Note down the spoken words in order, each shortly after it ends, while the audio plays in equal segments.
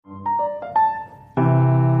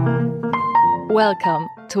Welcome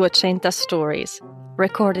to Ochenta Stories,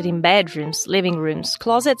 recorded in bedrooms, living rooms,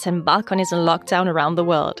 closets and balconies in lockdown around the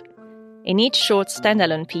world. In each short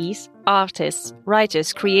standalone piece, artists,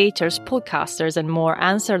 writers, creators, podcasters and more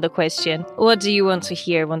answer the question, what do you want to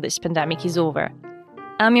hear when this pandemic is over?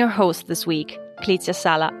 I'm your host this week, Clizia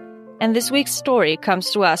Sala, and this week's story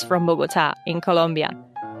comes to us from Bogotá, in Colombia,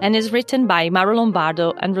 and is written by Mauro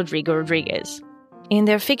Lombardo and Rodrigo Rodriguez. In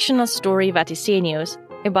their fictional story Vaticinios,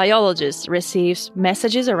 a biologist receives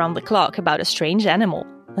messages around the clock about a strange animal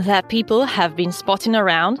that people have been spotting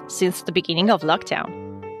around since the beginning of lockdown.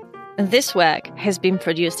 This work has been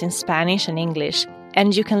produced in Spanish and English,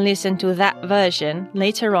 and you can listen to that version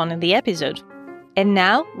later on in the episode. And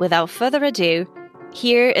now, without further ado,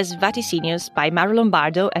 here is Vaticinios by Mauro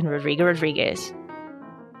Lombardo and Rodrigo Rodriguez.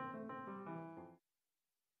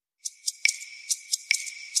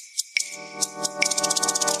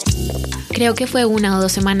 Creo que fue 1 o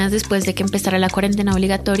 2 semanas después de que empezara la cuarentena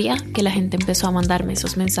obligatoria que la gente empezó a mandarme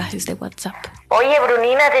esos mensajes de WhatsApp. Oye,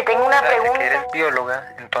 Brunina, te tengo una pregunta. Que eres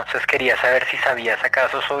bióloga, entonces quería saber si sabías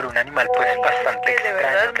acaso sobre un animal pues bastante extraño. De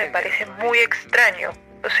verdad me parece muy extraño.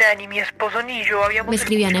 O sea, ni mi esposo ni yo habíamos... Me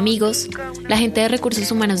escribían amigos, la gente de recursos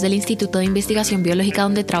humanos del Instituto de Investigación Biológica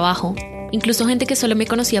donde trabajo, incluso gente que solo me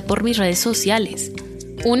conocía por mis redes sociales.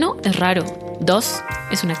 1, es raro. 2,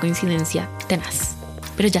 es una coincidencia tenaz.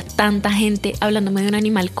 Pero ya tanta gente hablándome de un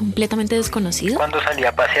animal completamente desconocido. Cuando salí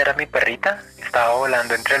a pasear a mi perrita, estaba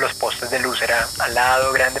volando entre los postes de luz, era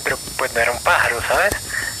alado, grande, pero pues no era un pájaro,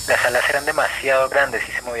 ¿sabes? Las alas eran demasiado grandes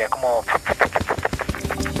y se movía como...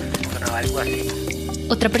 sonaba algo así.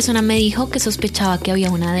 Otra persona me dijo que sospechaba que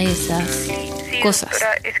había una de esas cosas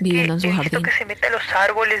doctora, viviendo en su jardín. Es que se mete a los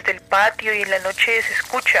árboles del patio y en la noche se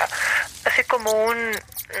escucha, hace como un...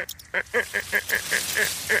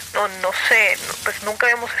 No sé, pues nunca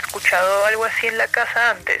habíamos escuchado algo así en la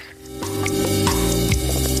casa antes.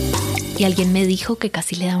 Y alguien me dijo que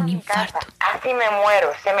casi le da un infarto. Casi me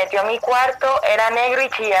muero, se metió a mi cuarto, era negro y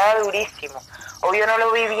chillaba durísimo. Obvio no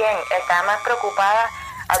lo vi bien, estaba más preocupada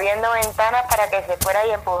abriendo ventanas para que se fuera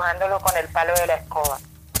y empujándolo con el palo de la escoba.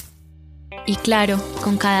 Y claro,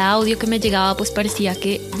 con cada audio que me llegaba pues parecía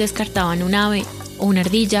que descartaban un ave o una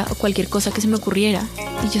ardilla o cualquier cosa que se me ocurriera.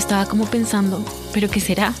 Y yo estaba como pensando, ¿pero qué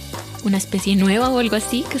será? ¿Una especie nueva o algo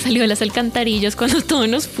así que salió de las alcantarillas cuando todos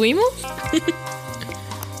nos fuimos?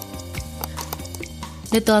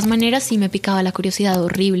 De todas maneras sí me picaba la curiosidad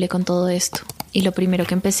horrible con todo esto. Y lo primero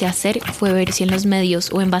que empecé a hacer fue ver si en los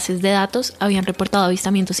medios o en bases de datos habían reportado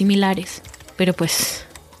avistamientos similares. Pero pues...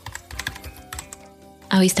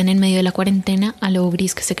 avistan en medio de la cuarentena a lobo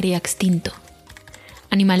gris que se creía extinto.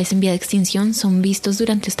 Animales en vía de extinción son vistos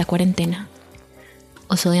durante esta cuarentena.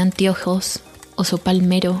 Oso de anteojos, oso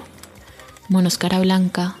palmero, monos cara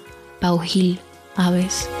blanca, pavo gil,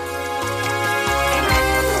 aves.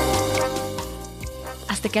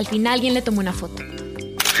 Hasta que al fin alguien le tomó una foto.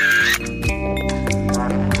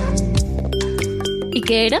 ¿Y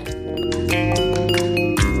qué era?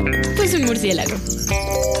 Pues un murciélago.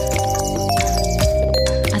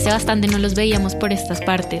 Hace bastante no los veíamos por estas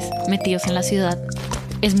partes, metidos en la ciudad.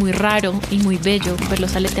 Es muy raro y muy bello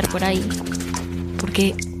verlos aletear por ahí.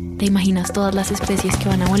 Porque te imaginas todas las especies que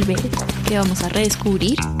van a volver, que vamos a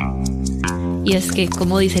redescubrir. Y es que,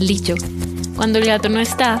 como dice el dicho, cuando el gato no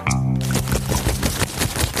está,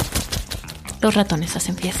 los ratones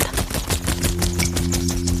hacen fiesta.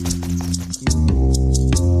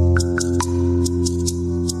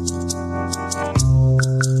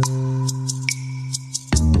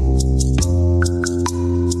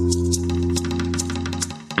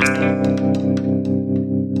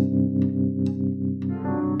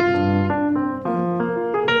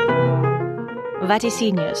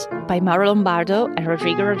 Vaticinios by Mauro Lombardo and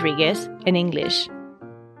Rodrigo Rodriguez in English.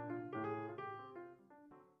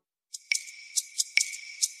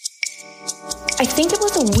 I think it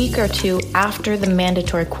was a week or 2 after the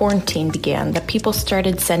mandatory quarantine began that people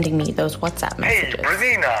started sending me those WhatsApp messages. Hey,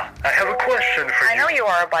 Brunina, I have a question for you. I know you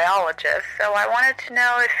are a biologist, so I wanted to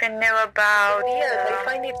know if you knew about... Yes, I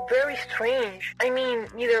find it very strange. I mean,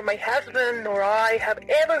 neither my husband nor I have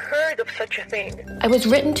ever heard of such a thing. I was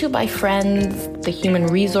written to by friends, the human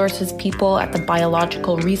resources people at the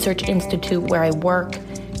Biological Research Institute where I work,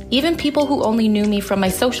 even people who only knew me from my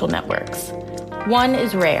social networks. 1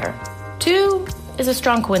 is rare. 2 is a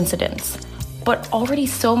strong coincidence. But already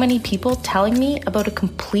so many people telling me about a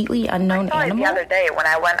completely unknown animal. The other day when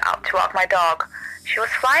I went out to walk my dog, she was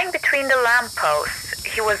flying between the lampposts.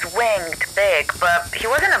 He was winged, big, but he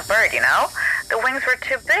wasn't a bird, you know? The wings were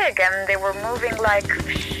too big and they were moving like...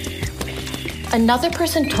 Another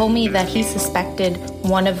person told me that he suspected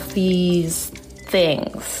one of these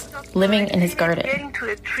things. living in his garden. Getting to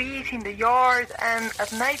the trees in the yard, and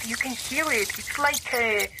at night you can hear it. It's like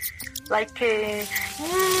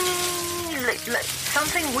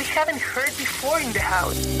something we haven't heard before in the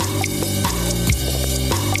house.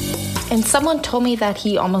 And someone told me that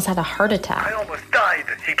he almost had a heart attack. I almost died.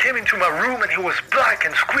 He came into my room and he was black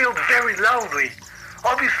and squealed very loudly.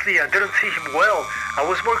 Obviously, I didn't see him well. I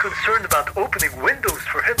was more concerned about opening windows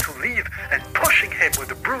for him to leave and pushing him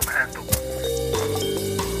with a broom handle.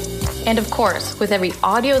 And of course, with every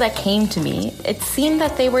audio that came to me, it seemed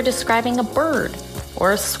that they were describing a bird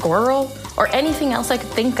or a squirrel or anything else I could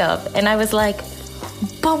think of. And I was like,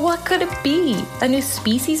 but what could it be? A new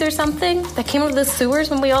species or something that came out of the sewers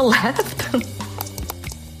when we all left?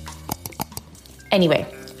 Anyway,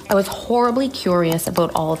 I was horribly curious about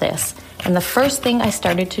all this. And the first thing I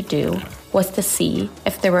started to do was to see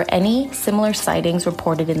if there were any similar sightings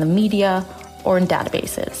reported in the media or in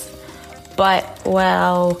databases. But,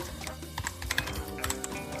 well,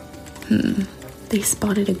 they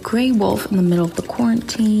spotted a gray wolf in the middle of the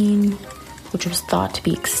quarantine, which was thought to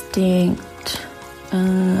be extinct.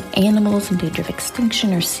 Animals in danger of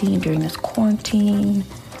extinction are seen during this quarantine.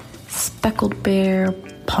 Speckled bear,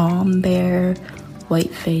 palm bear,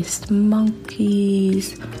 white-faced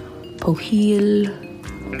monkeys, poheel,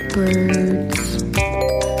 birds.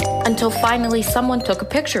 Until finally someone took a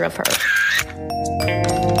picture of her.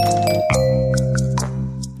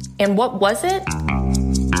 And what was it?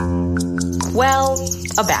 Well,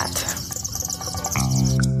 a bat.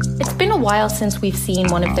 It's been a while since we've seen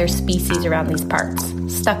one of their species around these parts,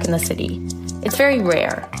 stuck in the city. It's very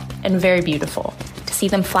rare and very beautiful to see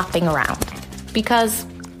them flapping around. Because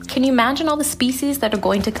can you imagine all the species that are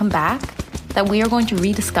going to come back, that we are going to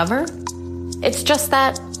rediscover? It's just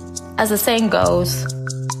that, as the saying goes,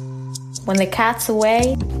 when the cat's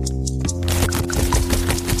away,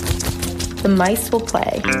 the mice will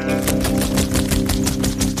play.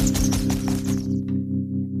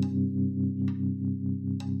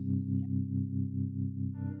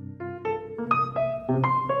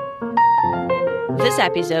 This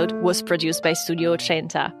episode was produced by Studio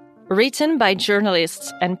Ochenta. Written by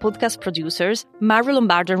journalists and podcast producers Maru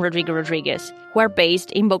Lombardo and Rodrigo Rodriguez, who are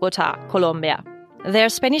based in Bogotá, Colombia. Their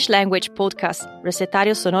Spanish-language podcast,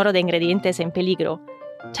 Recetario Sonoro de Ingredientes en Peligro,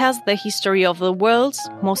 tells the history of the world's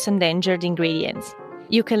most endangered ingredients.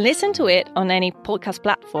 You can listen to it on any podcast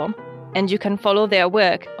platform, and you can follow their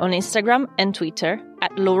work on Instagram and Twitter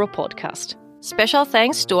at Loro Podcast. Special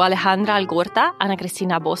thanks to Alejandra Algorta, Ana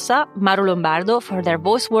Cristina Bossa, Maru Lombardo for their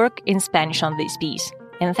voice work in Spanish on this piece.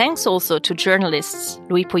 And thanks also to journalists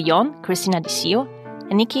Luis Puyon, Cristina Dicio,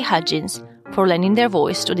 and Nikki Hudgens for lending their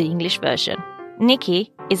voice to the English version.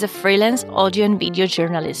 Nikki is a freelance audio and video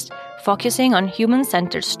journalist focusing on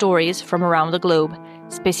human-centered stories from around the globe,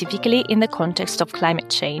 specifically in the context of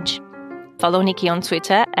climate change. Follow Nikki on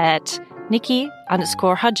Twitter at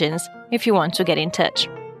Nikki_Hudgens if you want to get in touch.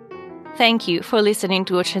 Thank you for listening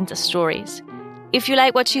to Ochenta Stories. If you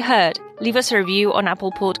like what you heard, leave us a review on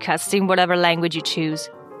Apple Podcasts in whatever language you choose.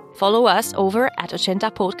 Follow us over at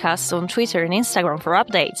Ochenta Podcasts on Twitter and Instagram for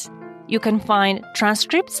updates. You can find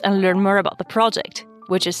transcripts and learn more about the project,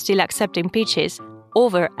 which is still accepting pitches,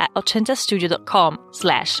 over at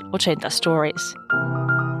ochentastudio.com/ochentastories.